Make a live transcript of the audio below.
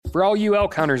For all you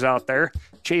elk hunters out there,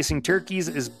 chasing turkeys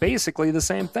is basically the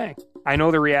same thing. I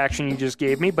know the reaction you just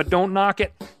gave me, but don't knock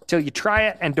it till you try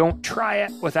it, and don't try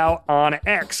it without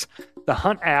OnX. The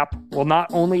Hunt app will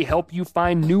not only help you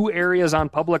find new areas on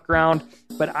public ground,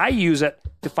 but I use it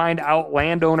to find out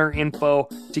landowner info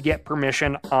to get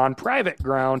permission on private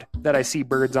ground that I see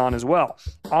birds on as well.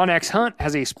 OnX Hunt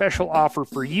has a special offer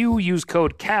for you. Use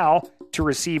code CAL to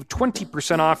receive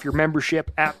 20% off your membership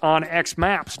at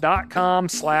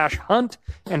onxmaps.com/hunt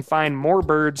and find more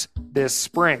birds this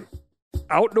spring.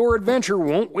 Outdoor adventure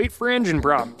won't wait for engine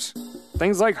problems.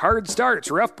 Things like hard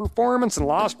starts, rough performance, and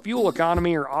lost fuel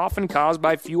economy are often caused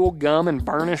by fuel gum and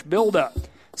varnish buildup.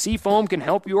 Seafoam can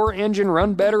help your engine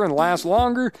run better and last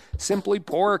longer. Simply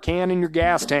pour a can in your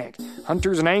gas tank.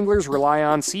 Hunters and anglers rely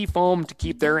on Seafoam to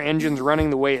keep their engines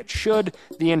running the way it should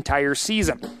the entire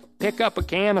season. Pick up a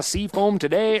can of Seafoam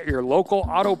today at your local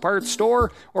auto parts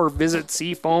store or visit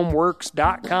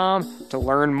seafoamworks.com to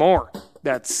learn more.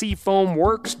 That's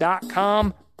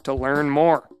seafoamworks.com to learn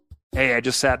more. Hey, I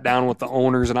just sat down with the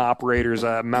owners and operators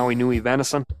of Maui Nui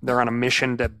Venison. They're on a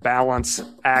mission to balance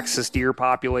axis deer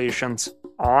populations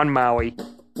on Maui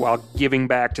while giving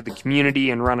back to the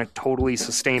community and run a totally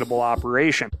sustainable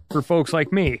operation. For folks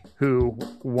like me who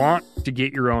want to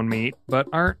get your own meat but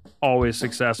aren't always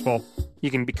successful,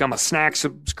 you can become a snack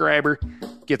subscriber,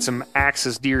 get some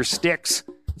axis deer sticks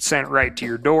sent right to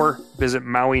your door. Visit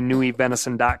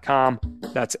MauiNuiVenison.com.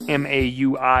 That's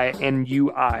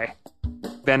MAUINUI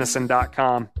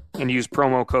venison.com and use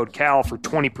promo code CAL for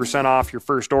 20% off your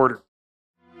first order.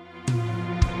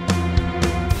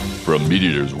 From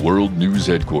MeatEater's World News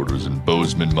Headquarters in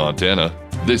Bozeman, Montana,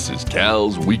 this is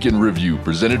Cal's Weekend Review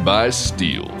presented by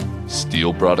Steel.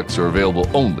 Steel products are available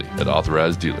only at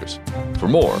authorized dealers. For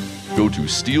more, go to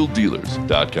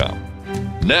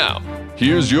steeldealers.com. Now,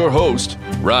 here's your host,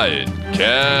 Ryan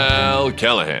Cal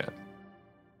Callahan.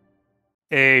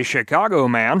 A Chicago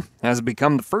man has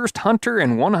become the first hunter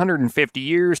in 150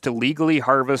 years to legally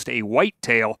harvest a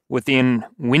whitetail within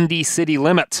Windy City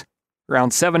limits.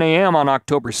 Around 7 a.m. on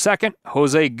October 2nd,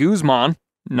 Jose Guzman,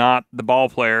 not the ball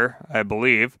player, I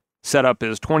believe, set up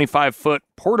his 25-foot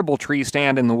portable tree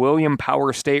stand in the William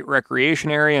Power State Recreation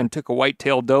Area and took a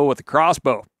whitetail doe with a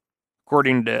crossbow.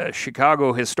 According to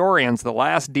Chicago historians, the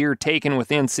last deer taken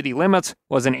within city limits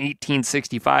was in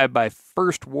 1865 by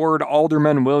 1st Ward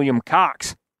Alderman William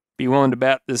Cox. Be willing to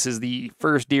bet this is the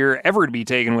first deer ever to be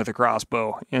taken with a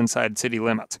crossbow inside city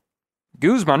limits.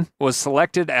 Guzman was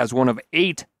selected as one of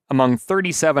 8 among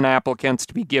 37 applicants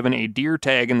to be given a deer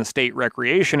tag in the state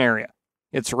recreation area.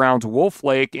 It surrounds Wolf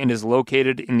Lake and is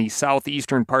located in the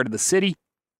southeastern part of the city.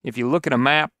 If you look at a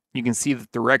map, you can see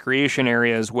that the recreation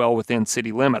area is well within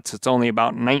city limits. It's only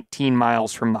about 19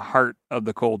 miles from the heart of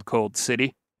the cold, cold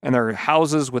city, and there are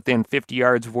houses within 50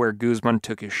 yards of where Guzman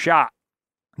took his shot.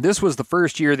 This was the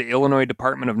first year the Illinois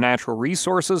Department of Natural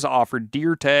Resources offered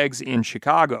deer tags in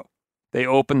Chicago. They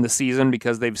opened the season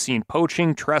because they've seen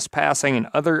poaching, trespassing, and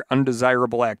other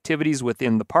undesirable activities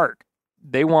within the park.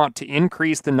 They want to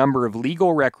increase the number of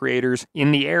legal recreators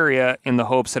in the area in the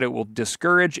hopes that it will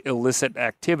discourage illicit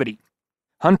activity.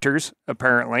 Hunters,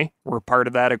 apparently, were part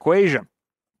of that equation.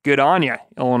 Good on ya,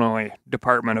 Illinois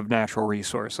Department of Natural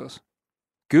Resources.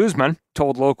 Guzman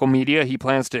told local media he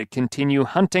plans to continue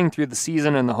hunting through the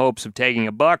season in the hopes of tagging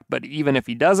a buck, but even if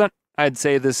he doesn't, I'd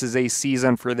say this is a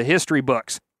season for the history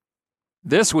books.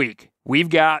 This week, we've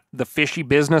got the fishy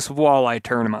business of walleye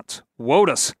tournaments,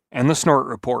 WOTUS, and the Snort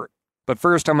Report. But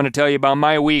first, I'm going to tell you about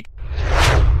my week.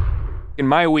 And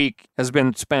my week has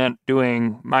been spent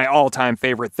doing my all-time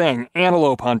favorite thing,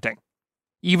 antelope hunting.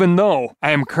 Even though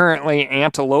I am currently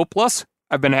antelopeless,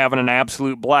 I've been having an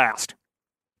absolute blast.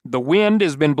 The wind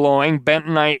has been blowing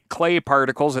bentonite clay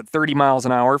particles at 30 miles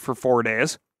an hour for 4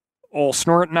 days. Old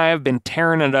Snort and I have been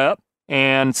tearing it up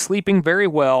and sleeping very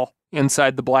well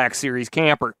inside the Black Series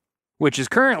camper, which is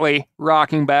currently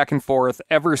rocking back and forth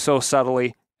ever so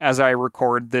subtly as I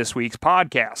record this week's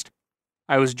podcast.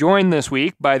 I was joined this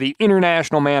week by the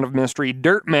international man of mystery,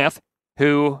 Dirt Myth,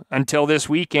 who, until this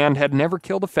weekend, had never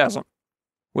killed a pheasant.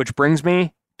 Which brings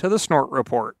me to the Snort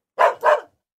Report.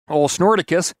 Old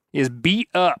Snorticus is beat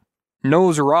up,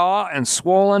 nose raw and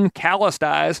swollen, calloused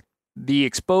eyes. The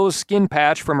exposed skin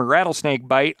patch from a rattlesnake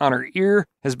bite on her ear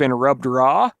has been rubbed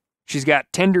raw. She's got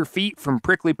tender feet from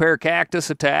prickly pear cactus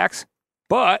attacks.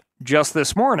 But just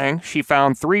this morning, she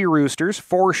found 3 roosters,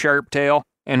 4 sharptail,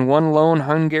 and 1 lone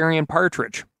Hungarian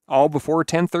partridge, all before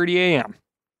 10:30 a.m.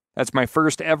 That's my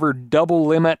first ever double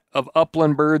limit of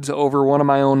upland birds over one of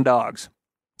my own dogs.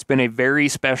 It's been a very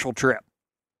special trip.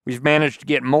 We've managed to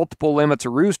get multiple limits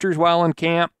of roosters while in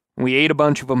camp, and we ate a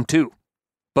bunch of them too.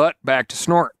 But back to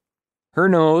Snort. Her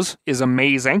nose is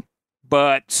amazing,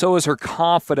 but so is her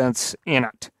confidence in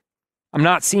it. I'm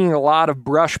not seeing a lot of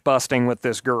brush busting with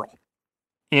this girl.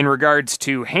 In regards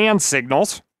to hand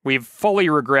signals, we've fully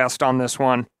regressed on this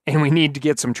one, and we need to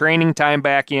get some training time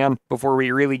back in before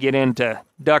we really get into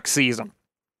duck season.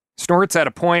 Snort's at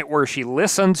a point where she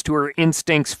listens to her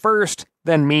instincts first,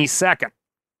 then me second.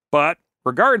 But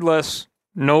regardless,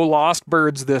 no lost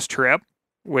birds this trip,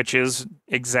 which is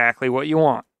exactly what you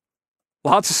want.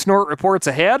 Lots of Snort reports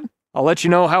ahead. I'll let you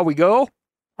know how we go.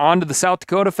 On to the South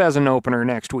Dakota Pheasant Opener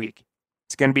next week.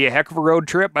 It's going to be a heck of a road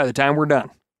trip by the time we're done.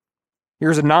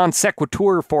 Here's a non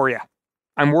sequitur for you.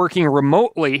 I'm working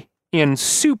remotely in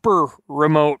super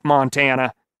remote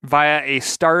Montana via a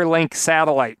Starlink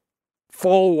satellite.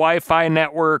 Full Wi-Fi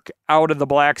network out of the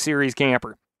Black Series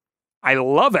camper. I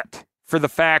love it for the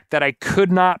fact that I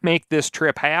could not make this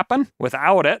trip happen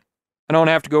without it. I don't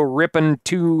have to go ripping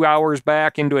 2 hours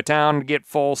back into a town to get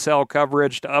full cell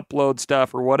coverage to upload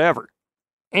stuff or whatever.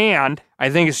 And I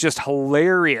think it's just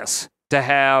hilarious to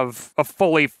have a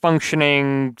fully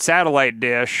functioning satellite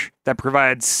dish that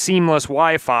provides seamless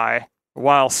Wi-Fi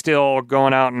while still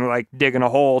going out and digging a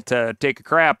hole to take a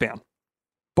crap in.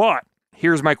 But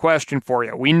here's my question for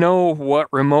you. We know what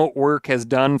remote work has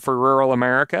done for rural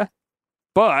America,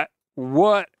 but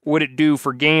what would it do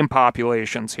for game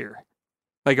populations here?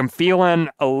 I'm feeling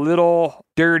a little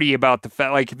dirty about the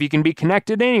fact, if you can be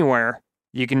connected anywhere,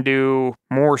 you can do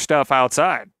more stuff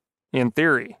outside, in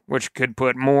theory, which could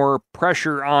put more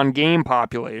pressure on game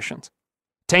populations.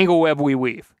 Tangle web we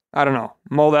weave. I don't know.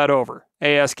 Mull that over.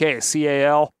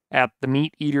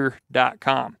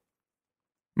 ASKCAL@themeateater.com.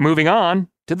 Moving on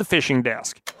to the fishing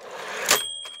desk.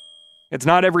 It's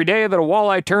not every day that a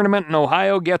walleye tournament in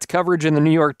Ohio gets coverage in the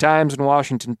New York Times and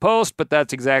Washington Post, but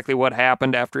that's exactly what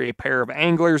happened after a pair of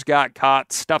anglers got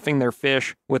caught stuffing their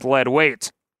fish with lead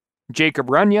weights. Jacob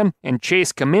Runyon and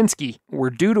Chase Kaminsky were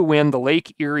due to win the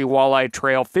Lake Erie Walleye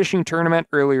Trail fishing tournament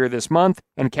earlier this month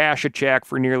and cash a check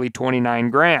for nearly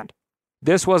 $29,000.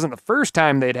 This wasn't the first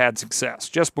time they'd had success.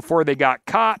 Just before they got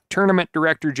caught, tournament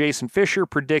director Jason Fisher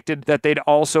predicted that they'd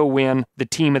also win the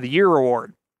Team of the Year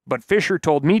award. But Fisher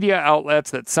told media outlets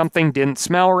that something didn't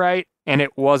smell right, and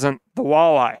it wasn't the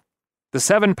walleye. The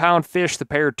 7-pound fish the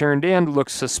pair turned in looked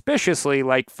suspiciously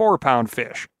like 4-pound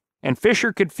fish, and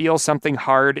Fisher could feel something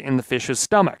hard in the fish's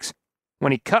stomachs.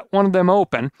 When he cut one of them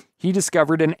open, he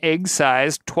discovered an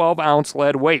egg-sized 12-ounce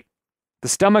lead weight. The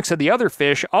stomachs of the other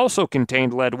fish also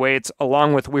contained lead weights,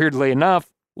 along with, weirdly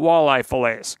enough, walleye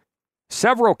fillets.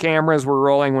 Several cameras were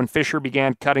rolling when Fisher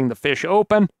began cutting the fish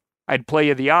open. I'd play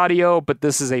you the audio, but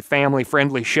this is a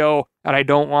family-friendly show, and I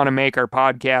don't want to make our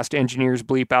podcast engineers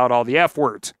bleep out all the F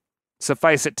words.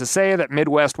 Suffice it to say that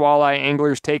Midwest walleye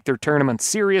anglers take their tournaments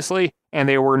seriously, and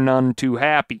they were none too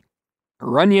happy.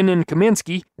 Runyon and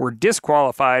Kaminsky were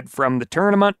disqualified from the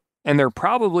tournament, and they're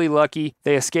probably lucky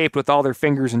they escaped with all their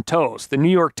fingers and toes. The New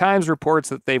York Times reports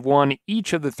that they've won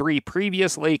each of the 3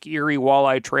 previous Lake Erie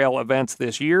Walleye Trail events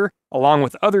this year, along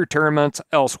with other tournaments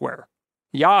elsewhere.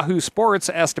 Yahoo Sports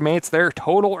estimates their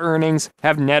total earnings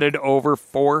have netted over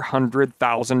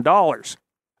 $400,000.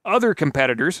 Other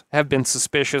competitors have been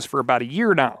suspicious for about a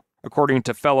year now, according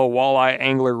to fellow walleye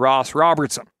angler Ross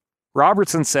Robertson.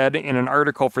 Robertson said in an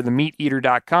article for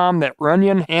themeateater.com that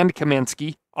Runyon and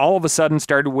Kaminsky all of a sudden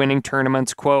started winning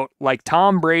tournaments, quote, like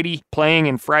Tom Brady playing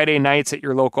in Friday nights at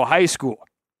your local high school.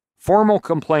 Formal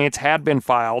complaints had been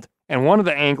filed, and one of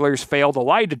the anglers failed a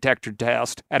lie detector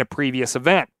test at a previous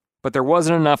event, but there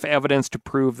wasn't enough evidence to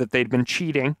prove that they'd been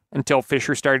cheating until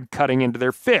Fisher started cutting into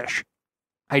their fish.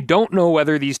 I don't know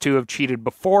whether these two have cheated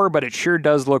before, but it sure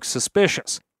does look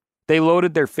suspicious. They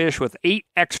loaded their fish with 8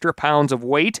 extra pounds of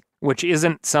weight, which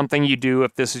isn't something you do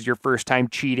if this is your first time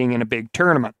cheating in a big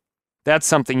tournament. That's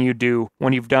something you do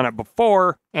when you've done it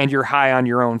before and you're high on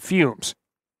your own fumes.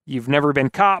 You've never been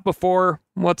caught before,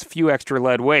 what's a few extra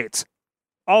lead weights?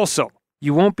 Also,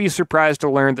 you won't be surprised to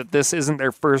learn that this isn't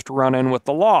their first run-in with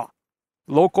the law.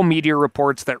 Local media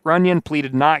reports that Runyon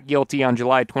pleaded not guilty on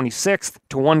July 26th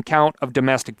to 1 count of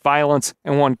domestic violence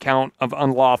and 1 count of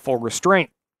unlawful restraint.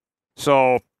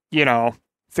 So,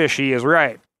 fishy is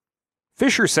right.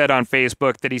 Fisher said on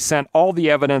Facebook that he sent all the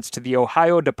evidence to the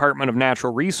Ohio Department of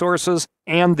Natural Resources,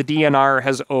 and the DNR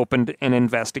has opened an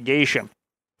investigation.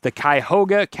 The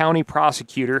Cuyahoga County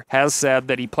prosecutor has said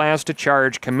that he plans to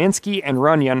charge Kaminsky and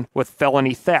Runyon with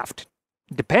felony theft.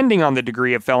 Depending on the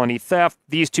degree of felony theft,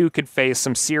 these two could face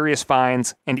some serious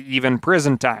fines and even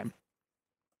prison time.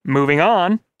 Moving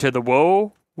on to the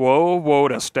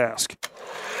WOTUS desk.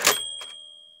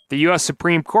 The U.S.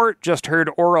 Supreme Court just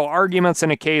heard oral arguments in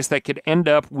a case that could end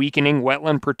up weakening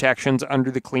wetland protections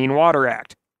under the Clean Water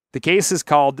Act. The case is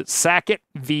called Sackett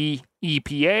v.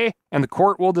 EPA, and the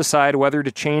court will decide whether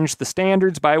to change the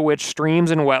standards by which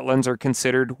streams and wetlands are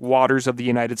considered waters of the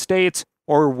United States,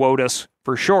 or WOTUS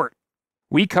for short.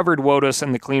 We covered WOTUS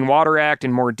and the Clean Water Act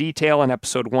in more detail in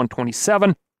episode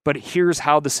 127, but here's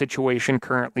how the situation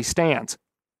currently stands.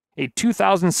 A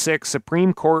 2006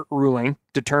 Supreme Court ruling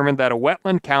determined that a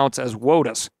wetland counts as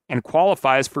WOTUS and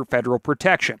qualifies for federal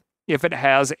protection if it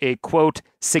has a, quote,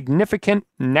 significant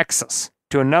nexus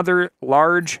to another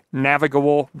large,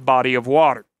 navigable body of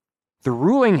water. The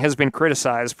ruling has been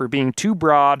criticized for being too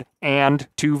broad and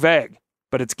too vague,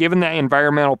 but it's given the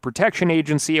Environmental Protection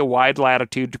Agency a wide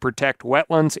latitude to protect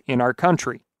wetlands in our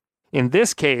country. In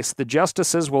this case, the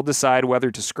justices will decide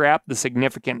whether to scrap the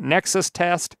significant nexus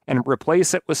test and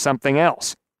replace it with something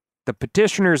else. The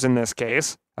petitioners in this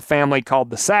case, a family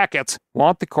called the Sacketts,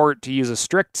 want the court to use a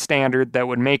strict standard that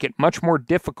would make it much more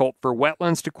difficult for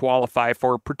wetlands to qualify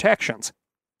for protections.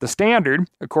 The standard,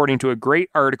 according to a great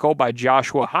article by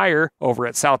Joshua Heyer over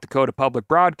at South Dakota Public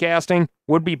Broadcasting,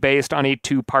 would be based on a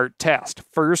two-part test.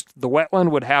 First, the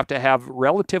wetland would have to have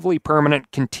relatively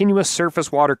permanent continuous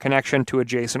surface water connection to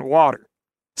adjacent water.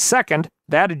 Second,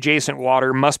 that adjacent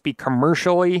water must be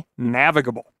commercially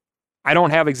navigable. I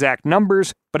don't have exact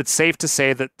numbers, but it's safe to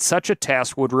say that such a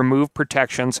test would remove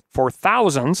protections for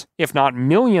thousands, if not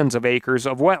millions of acres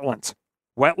of wetlands.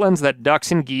 Wetlands that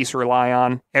ducks and geese rely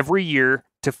on every year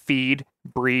to feed,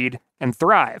 breed, and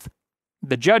thrive.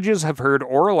 The judges have heard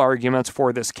oral arguments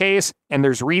for this case, and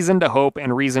there's reason to hope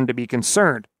and reason to be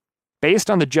concerned. Based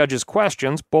on the judges'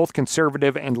 questions, both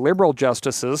conservative and liberal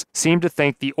justices seem to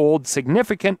think the old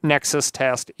significant nexus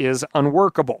test is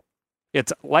unworkable.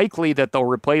 It's likely that they'll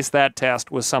replace that test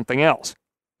with something else.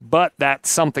 But that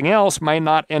something else might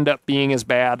not end up being as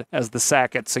bad as the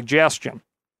Sackett suggestion.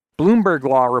 Bloomberg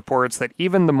Law reports that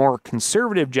even the more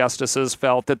conservative justices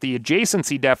felt that the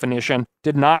adjacency definition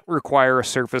did not require a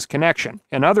surface connection.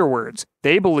 In other words,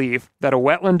 they believe that a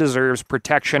wetland deserves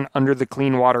protection under the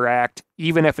Clean Water Act,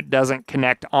 even if it doesn't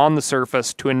connect on the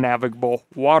surface to a navigable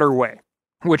waterway.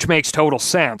 Which makes total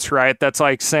sense, right? That's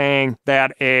like saying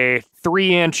that a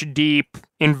 3-inch deep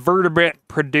invertebrate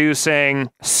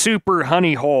producing super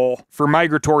honey hole for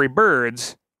migratory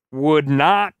birds would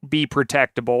not be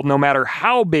protectable, no matter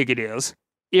how big it is,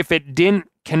 if it didn't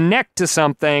connect to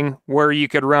something where you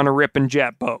could run a rip and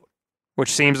jet boat, which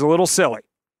seems a little silly.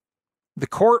 The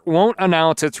court won't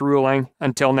announce its ruling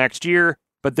until next year,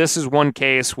 but this is one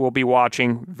case we'll be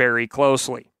watching very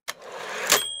closely.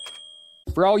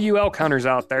 For all you elk hunters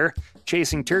out there,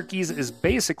 chasing turkeys is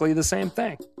basically the same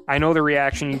thing. I know the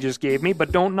reaction you just gave me,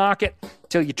 but don't knock it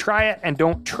till you try it, and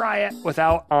don't try it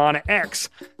without OnX.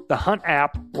 The Hunt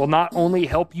app will not only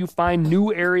help you find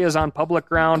new areas on public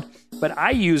ground, but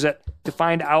I use it to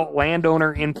find out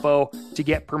landowner info to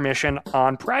get permission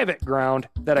on private ground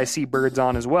that I see birds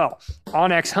on as well.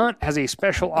 OnX Hunt has a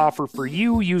special offer for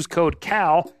you. Use code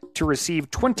CAL to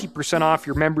receive 20% off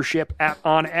your membership at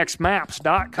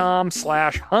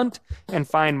onxmaps.com/hunt and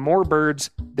find more birds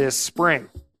this spring.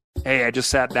 Hey, I just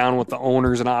sat down with the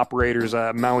owners and operators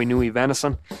of Maui Nui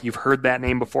Venison. You've heard that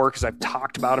name before because I've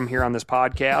talked about them here on this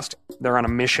podcast. They're on a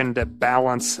mission to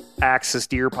balance axis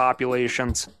deer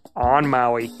populations on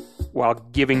Maui while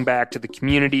giving back to the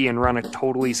community and run a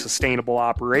totally sustainable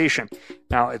operation.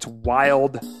 Now, it's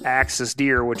wild axis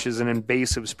deer, which is an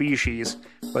invasive species,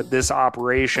 but this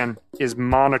operation is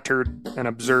monitored and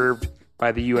observed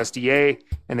by the USDA,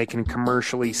 and they can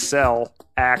commercially sell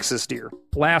axis deer.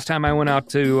 Last time I went out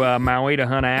to Maui to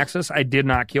hunt axis, I did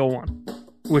not kill one,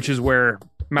 which is where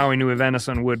Maui Nui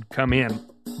Venison would come in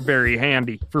very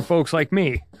handy for folks like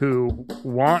me who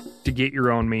want to get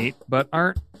your own meat but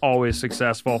aren't always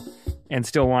successful and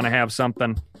still want to have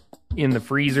something in the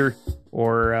freezer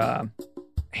or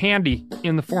handy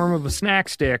in the form of a snack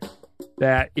stick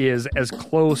that is as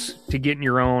close to getting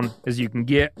your own as you can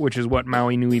get, which is what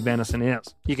Maui Nui Venison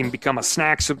is. You can become a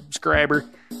snack subscriber,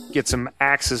 get some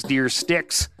axis deer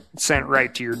sticks sent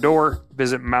right to your door.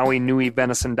 Visit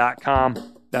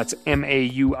MauiNuiVenison.com. That's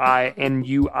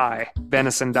MAUINUI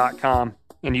venison.com,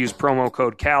 and use promo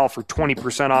code CAL for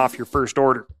 20% off your first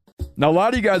order. Now, a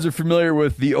lot of you guys are familiar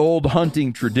with the old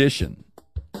hunting tradition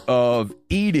of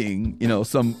eating,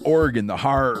 some organ, the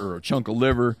heart or a chunk of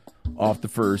liver, off the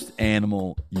first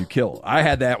animal you kill. I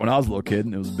had that when I was a little kid,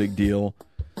 and it was a big deal.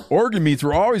 Organ meats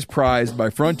were always prized by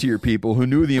frontier people who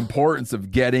knew the importance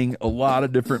of getting a lot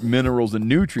of different minerals and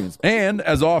nutrients. And,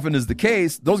 as often is the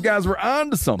case, those guys were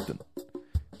onto something,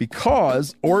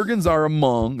 because organs are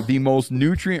among the most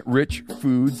nutrient-rich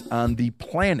foods on the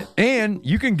planet. And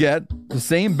you can get the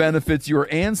same benefits your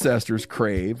ancestors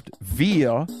craved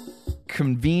via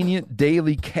convenient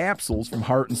daily capsules from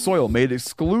Heart and Soil made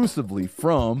exclusively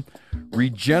from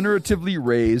regeneratively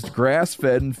raised,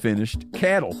 grass-fed, and finished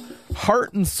cattle.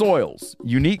 Heart and Soil's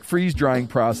unique freeze-drying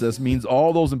process means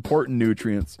all those important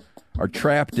nutrients are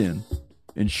trapped in,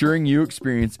 ensuring you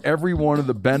experience every one of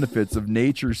the benefits of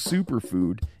nature's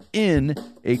superfood in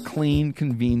a clean,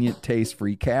 convenient,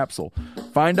 taste-free capsule.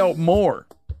 Find out more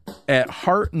at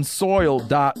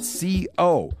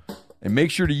heartandsoil.co and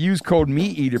make sure to use code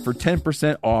MeatEater for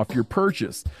 10% off your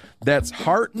purchase. That's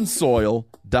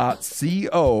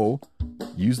heartandsoil.co.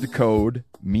 Use the code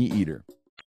MeatEater.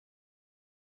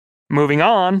 Moving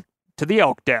on to the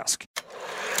elk desk.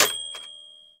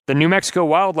 The New Mexico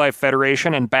Wildlife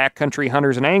Federation and backcountry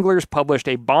hunters and anglers published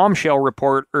a bombshell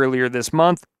report earlier this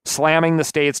month slamming the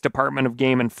state's Department of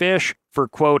Game and Fish for,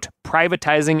 quote,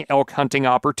 privatizing elk hunting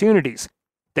opportunities.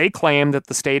 They claim that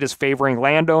the state is favoring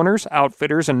landowners,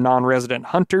 outfitters, and non-resident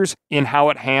hunters in how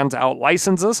it hands out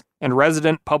licenses, and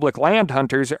resident public land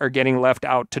hunters are getting left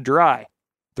out to dry.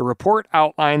 The report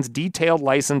outlines detailed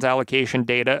license allocation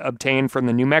data obtained from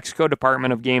the New Mexico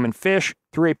Department of Game and Fish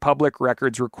through a public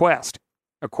records request.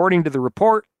 According to the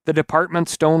report, the department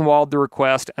stonewalled the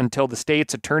request until the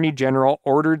state's attorney general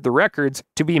ordered the records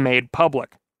to be made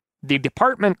public. The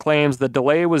department claims the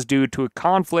delay was due to a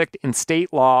conflict in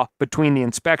state law between the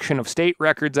Inspection of State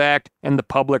Records Act and the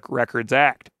Public Records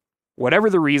Act. Whatever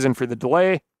the reason for the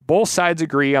delay, both sides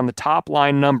agree on the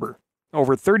top-line number.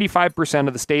 Over 35%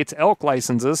 of the state's elk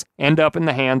licenses end up in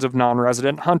the hands of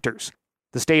non-resident hunters.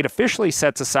 The state officially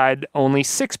sets aside only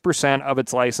 6% of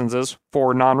its licenses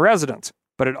for non-residents,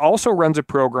 but it also runs a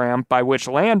program by which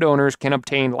landowners can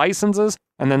obtain licenses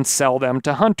and then sell them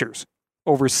to hunters.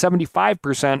 Over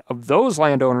 75% of those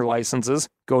landowner licenses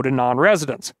go to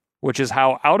non-residents, which is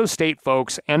how out-of-state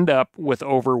folks end up with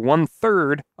over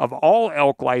 1/3 of all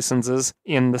elk licenses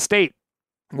in the state.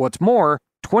 What's more,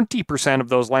 20% of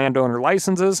those landowner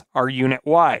licenses are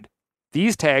unit-wide.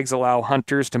 These tags allow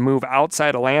hunters to move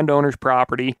outside a landowner's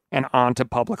property and onto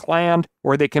public land,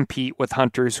 where they compete with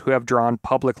hunters who have drawn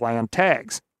public land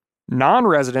tags.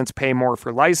 Non-residents pay more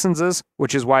for licenses,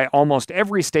 which is why almost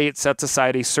every state sets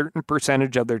aside a certain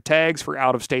percentage of their tags for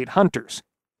out-of-state hunters.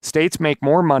 States make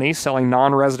more money selling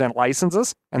non-resident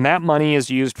licenses, and that money is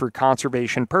used for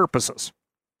conservation purposes.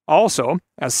 Also,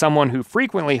 as someone who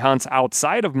frequently hunts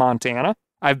outside of Montana,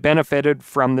 I've benefited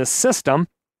from this system.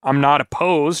 I'm not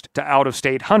opposed to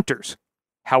out-of-state hunters.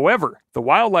 However, the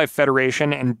Wildlife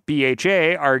Federation and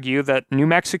BHA argue that New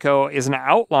Mexico is an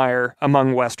outlier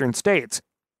among Western states.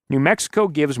 New Mexico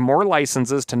gives more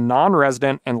licenses to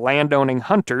non-resident and landowning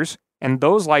hunters, and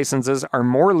those licenses are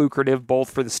more lucrative both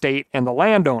for the state and the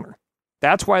landowner.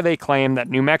 That's why they claim that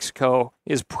New Mexico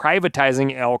is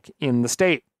privatizing elk in the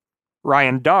state.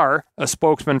 Ryan Darr, a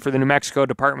spokesman for the New Mexico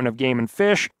Department of Game and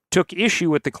Fish, took issue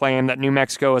with the claim that New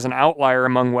Mexico is an outlier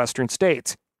among Western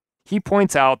states. He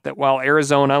points out that while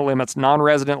Arizona limits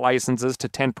non-resident licenses to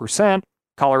 10%,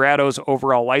 Colorado's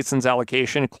overall license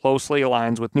allocation closely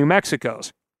aligns with New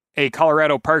Mexico's. A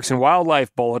Colorado Parks and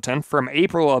Wildlife bulletin from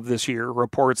April of this year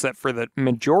reports that for the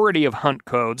majority of hunt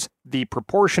codes, the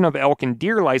proportion of elk and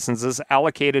deer licenses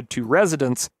allocated to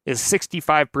residents is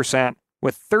 65%,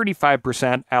 with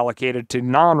 35% allocated to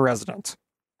non-residents.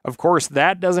 Of course,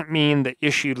 that doesn't mean that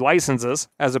issued licenses,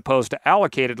 as opposed to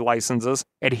allocated licenses,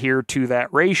 adhere to that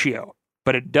ratio,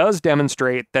 but it does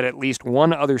demonstrate that at least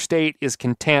one other state is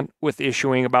content with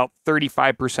issuing about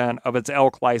 35% of its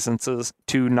elk licenses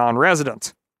to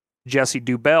non-residents. Jesse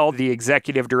Dubell, the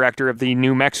executive director of the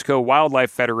New Mexico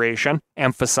Wildlife Federation,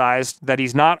 emphasized that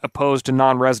he's not opposed to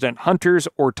non-resident hunters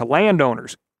or to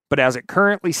landowners, but as it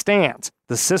currently stands,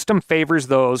 the system favors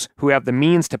those who have the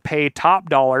means to pay top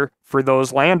dollar for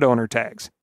those landowner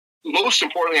tags. Most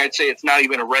importantly, I'd say it's not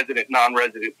even a resident,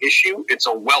 non-resident issue. It's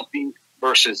a wealthy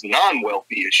versus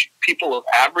non-wealthy issue. People of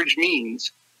average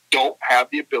means don't have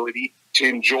the ability to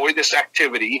enjoy this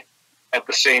activity at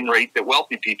the same rate that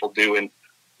wealthy people do. And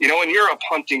you know, in Europe,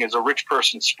 hunting is a rich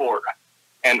person's sport,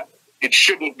 and it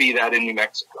shouldn't be that in New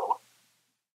Mexico.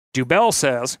 Dubell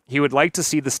says he would like to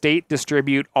see the state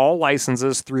distribute all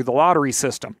licenses through the lottery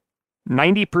system.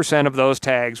 90% of those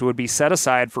tags would be set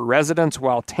aside for residents,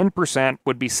 while 10%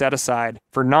 would be set aside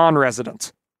for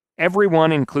non-residents.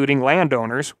 Everyone, including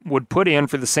landowners, would put in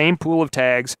for the same pool of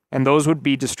tags, and those would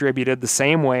be distributed the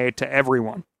same way to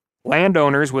everyone.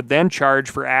 Landowners would then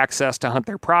charge for access to hunt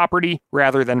their property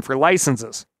rather than for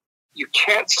licenses. You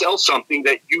can't sell something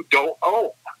that you don't own.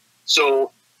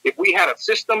 So if we had a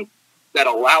system that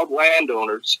allowed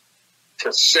landowners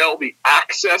to sell the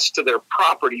access to their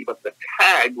property, but the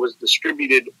tag was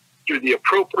distributed through the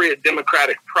appropriate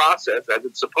democratic process, as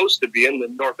it's supposed to be in the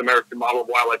North American model of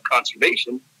wildlife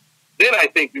conservation, then I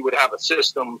think we would have a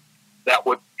system that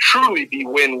would truly be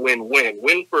win-win-win.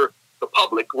 Win for the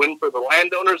public, win for the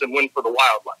landowners, and win for the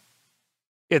wildlife.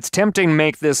 It's tempting to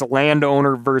make this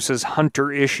landowner versus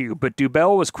hunter issue, but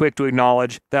Dubell was quick to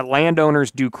acknowledge that landowners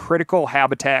do critical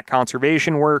habitat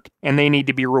conservation work and they need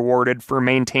to be rewarded for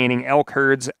maintaining elk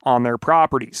herds on their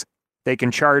properties. They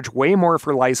can charge way more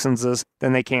for licenses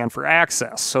than they can for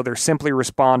access, so they're simply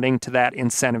responding to that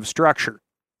incentive structure.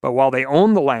 But while they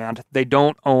own the land, they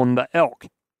don't own the elk.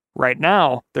 Right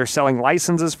now, they're selling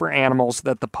licenses for animals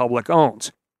that the public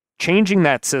owns. Changing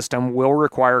that system will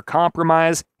require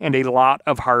compromise and a lot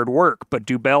of hard work, but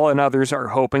Dubell and others are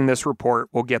hoping this report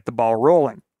will get the ball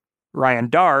rolling. Ryan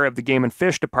Darr of the Game and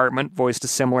Fish Department voiced a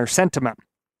similar sentiment.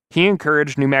 He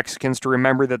encouraged New Mexicans to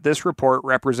remember that this report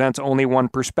represents only one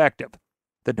perspective.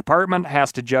 The department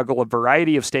has to juggle a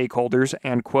variety of stakeholders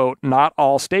and, quote, not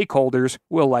all stakeholders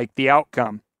will like the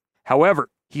outcome. However,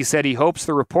 he said he hopes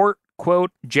the report,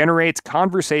 quote, generates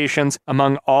conversations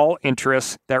among all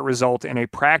interests that result in a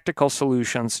practical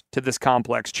solutions to this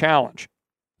complex challenge.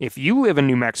 If you live in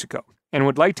New Mexico and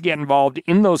would like to get involved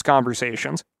in those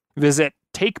conversations, visit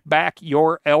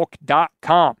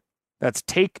takebackyourelk.com. That's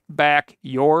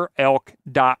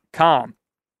takebackyourelk.com.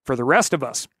 For the rest of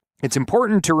us, it's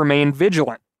important to remain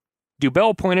vigilant.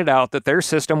 Dubell pointed out that their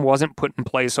system wasn't put in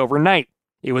place overnight.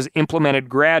 It was implemented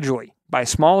gradually, by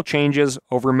small changes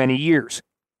over many years.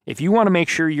 If you want to make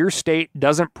sure your state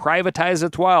doesn't privatize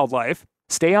its wildlife,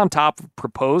 stay on top of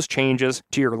proposed changes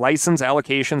to your license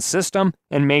allocation system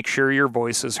and make sure your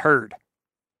voice is heard.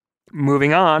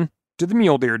 Moving on to the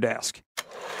mule deer desk.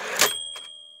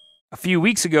 A few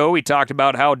weeks ago, we talked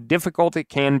about how difficult it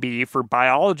can be for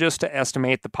biologists to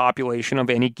estimate the population of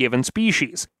any given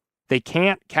species. They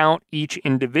can't count each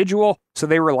individual, so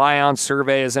they rely on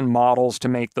surveys and models to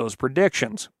make those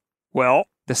predictions. Well,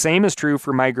 the same is true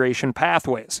for migration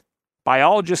pathways.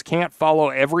 Biologists can't follow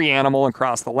every animal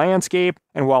across the landscape,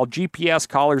 and while GPS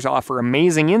collars offer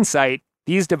amazing insight,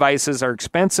 these devices are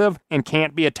expensive and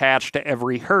can't be attached to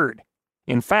every herd.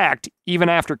 In fact, even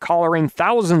after collaring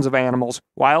thousands of animals,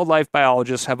 wildlife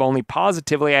biologists have only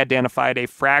positively identified a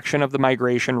fraction of the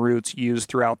migration routes used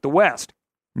throughout the West.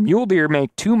 Mule deer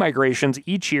make 2 migrations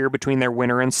each year between their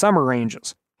winter and summer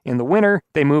ranges. In the winter,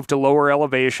 they move to lower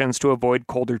elevations to avoid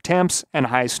colder temps and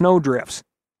high snow drifts.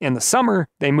 In the summer,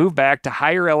 they move back to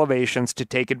higher elevations to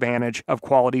take advantage of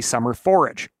quality summer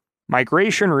forage.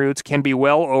 Migration routes can be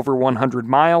well over 100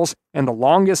 miles, and the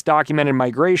longest documented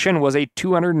migration was a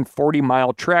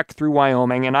 240-mile trek through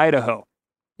Wyoming and Idaho.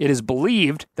 It is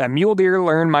believed that mule deer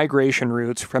learn migration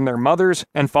routes from their mothers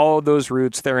and follow those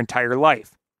routes their entire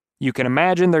life. You can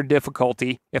imagine their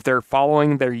difficulty if they're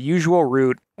following their usual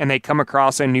route and they come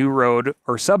across a new road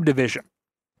or subdivision.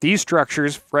 These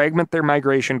structures fragment their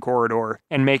migration corridor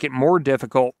and make it more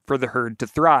difficult for the herd to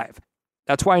thrive.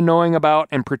 That's why knowing about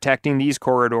and protecting these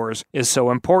corridors is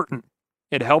so important.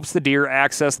 It helps the deer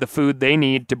access the food they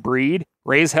need to breed,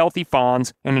 raise healthy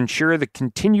fawns, and ensure the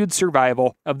continued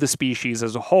survival of the species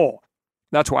as a whole.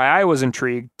 That's why I was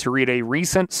intrigued to read a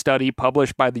recent study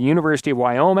published by the University of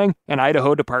Wyoming and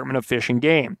Idaho Department of Fish and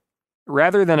Game.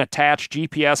 Rather than attach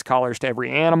GPS collars to every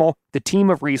animal, the team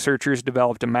of researchers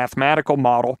developed a mathematical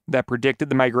model that predicted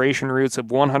the migration routes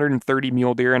of 130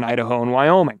 mule deer in Idaho and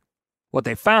Wyoming. What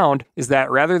they found is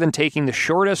that rather than taking the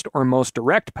shortest or most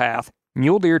direct path,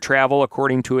 mule deer travel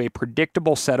according to a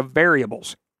predictable set of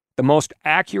variables. The most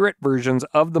accurate versions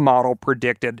of the model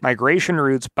predicted migration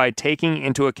routes by taking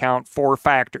into account 4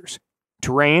 factors: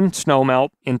 terrain, snowmelt,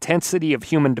 intensity of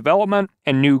human development,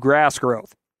 and new grass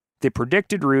growth. The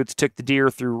predicted routes took the deer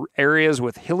through areas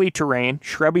with hilly terrain,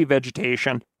 shrubby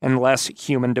vegetation, and less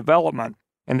human development,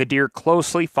 and the deer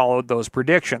closely followed those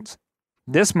predictions.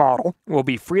 This model will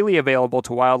be freely available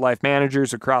to wildlife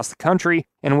managers across the country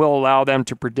and will allow them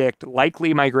to predict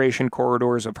likely migration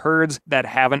corridors of herds that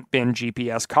haven't been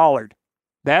GPS collared.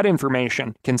 That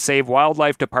information can save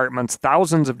wildlife departments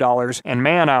thousands of dollars and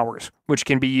man-hours, which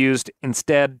can be used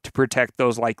instead to protect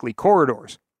those likely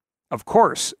corridors. Of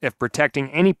course, if protecting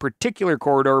any particular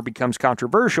corridor becomes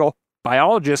controversial,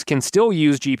 biologists can still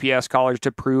use GPS collars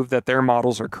to prove that their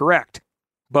models are correct.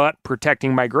 But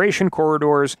protecting migration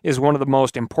corridors is one of the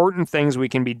most important things we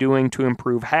can be doing to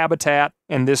improve habitat,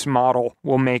 and this model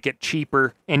will make it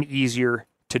cheaper and easier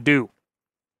to do.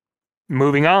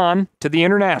 Moving on to the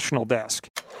international desk.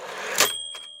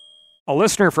 A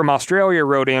listener from Australia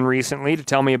wrote in recently to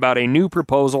tell me about a new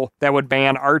proposal that would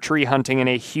ban archery hunting in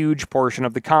a huge portion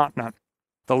of the continent.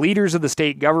 The leaders of the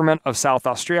state government of South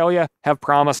Australia have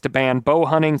promised to ban bow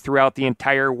hunting throughout the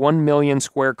entire 1 million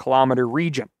square kilometre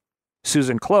region.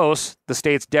 Susan Close, the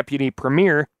state's deputy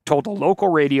premier, told a local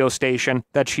radio station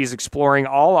that she's exploring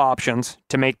all options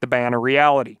to make the ban a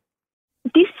reality.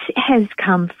 This has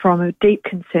come from a deep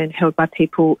concern held by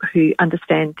people who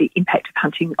understand the impact of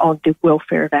hunting on the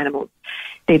welfare of animals.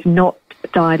 They've not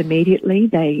died immediately.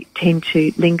 They tend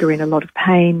to linger in a lot of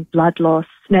pain, blood loss.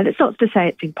 Now, that's not to say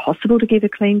it's impossible to give a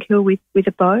clean kill with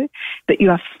a bow, but you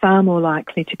are far more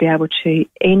likely to be able to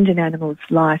end an animal's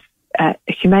life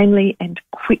humanely and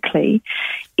quickly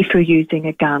if you're using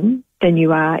a gun than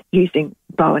you are using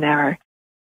bow and arrow.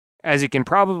 As you can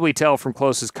probably tell from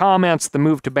Close's comments, the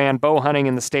move to ban bow hunting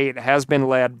in the state has been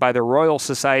led by the Royal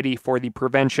Society for the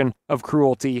Prevention of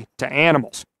Cruelty to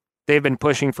Animals. They've been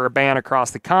pushing for a ban across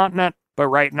the continent, but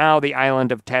right now the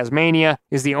island of Tasmania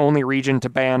is the only region to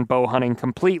ban bow hunting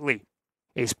completely.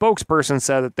 A spokesperson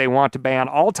said that they want to ban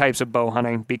all types of bow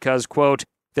hunting because, quote,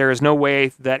 there is no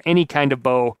way that any kind of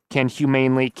bow can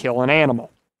humanely kill an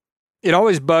animal. It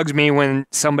always bugs me when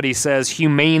somebody says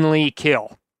humanely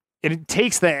kill. It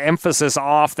takes the emphasis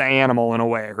off the animal in a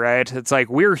way, right? It's like,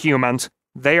 we're humans,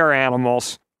 they are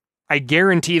animals. I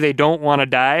guarantee they don't want to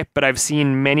die, but I've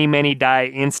seen many, many die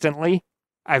instantly.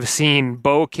 I've seen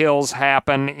bow kills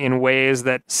happen in ways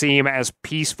that seem as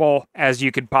peaceful as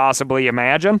you could possibly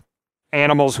imagine.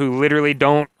 Animals who literally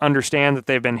don't understand that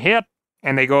they've been hit,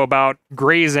 and they go about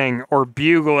grazing or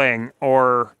bugling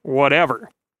or whatever.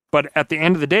 But at the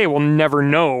end of the day, we'll never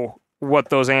know what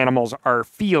those animals are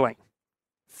feeling.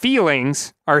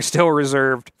 Feelings are still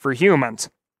reserved for humans.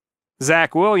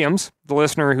 Zach Williams, the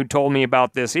listener who told me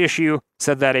about this issue,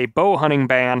 said that a bow hunting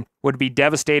ban would be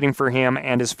devastating for him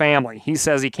and his family. He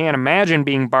says he can't imagine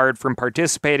being barred from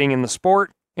participating in the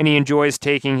sport, and he enjoys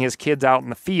taking his kids out in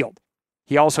the field.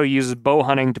 He also uses bow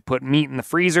hunting to put meat in the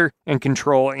freezer and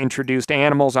control introduced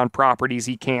animals on properties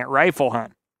he can't rifle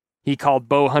hunt. He called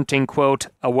bow hunting, quote,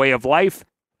 a way of life,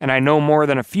 and I know more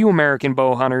than a few American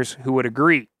bow hunters who would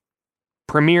agree.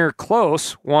 Premier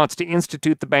Close wants to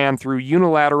institute the ban through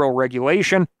unilateral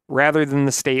regulation rather than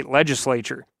the state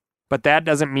legislature. But that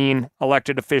doesn't mean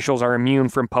elected officials are immune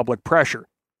from public pressure.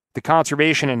 The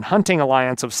Conservation and Hunting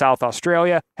Alliance of South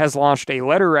Australia has launched a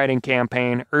letter-writing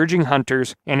campaign urging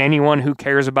hunters and anyone who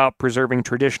cares about preserving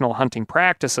traditional hunting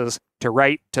practices to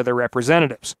write to their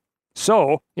representatives.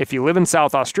 So, if you live in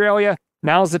South Australia,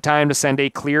 now's the time to send a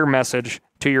clear message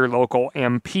to your local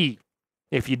MP.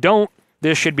 If you don't,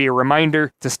 this should be a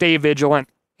reminder to stay vigilant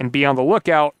and be on the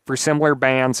lookout for similar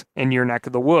bans in your neck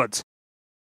of the woods.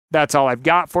 That's all I've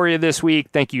got for you this week.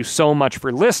 Thank you so much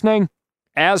for listening.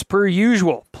 As per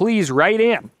usual, please write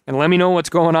in and let me know what's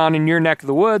going on in your neck of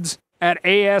the woods at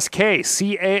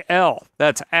AskCal.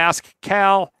 That's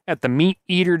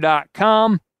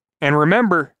askcal@themeateater.com. And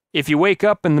remember, if you wake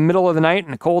up in the middle of the night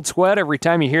in a cold sweat every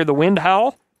time you hear the wind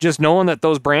howl, just knowing that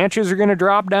those branches are going to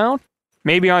drop down,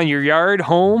 maybe on your yard,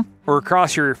 home, or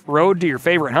across your road to your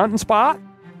favorite hunting spot,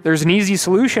 there's an easy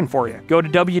solution for you. Go to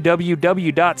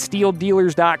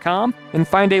www.steeldealers.com and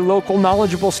find a local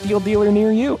knowledgeable steel dealer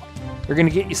near you. They're going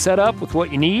to get you set up with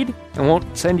what you need and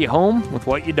won't send you home with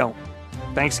what you don't.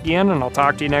 Thanks again, and I'll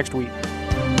talk to you next week.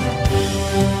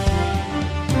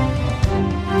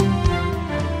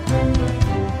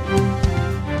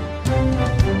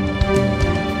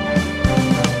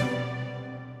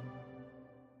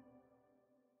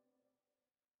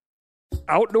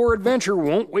 Outdoor adventure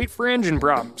won't wait for engine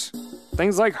problems.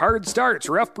 Things like hard starts,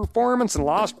 rough performance, and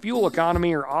lost fuel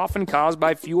economy are often caused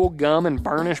by fuel gum and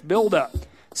varnish buildup.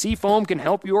 Seafoam can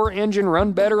help your engine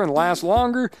run better and last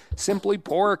longer. Simply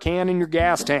pour a can in your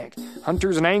gas tank.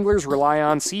 Hunters and anglers rely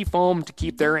on Seafoam to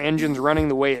keep their engines running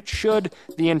the way it should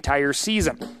the entire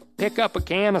season. Pick up a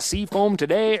can of Seafoam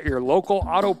today at your local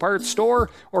auto parts store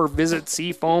or visit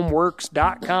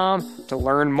seafoamworks.com to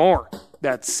learn more.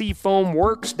 That's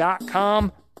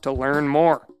seafoamworks.com to learn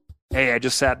more. Hey, I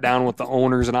just sat down with the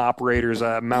owners and operators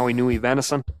of Maui Nui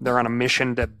Venison. They're on a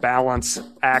mission to balance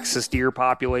axis deer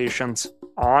populations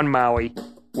on Maui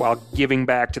while giving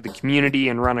back to the community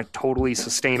and run a totally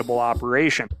sustainable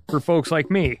operation. For folks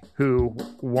like me who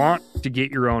want to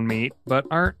get your own meat but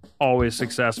aren't always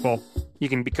successful, you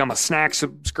can become a snack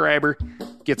subscriber,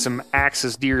 get some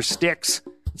axis deer sticks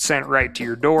sent right to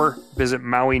your door. Visit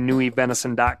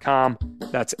MauiNuiVenison.com.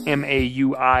 That's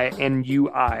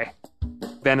MAUINUI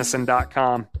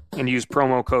venison.com and use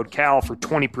promo code CAL for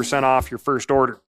 20% off your first order.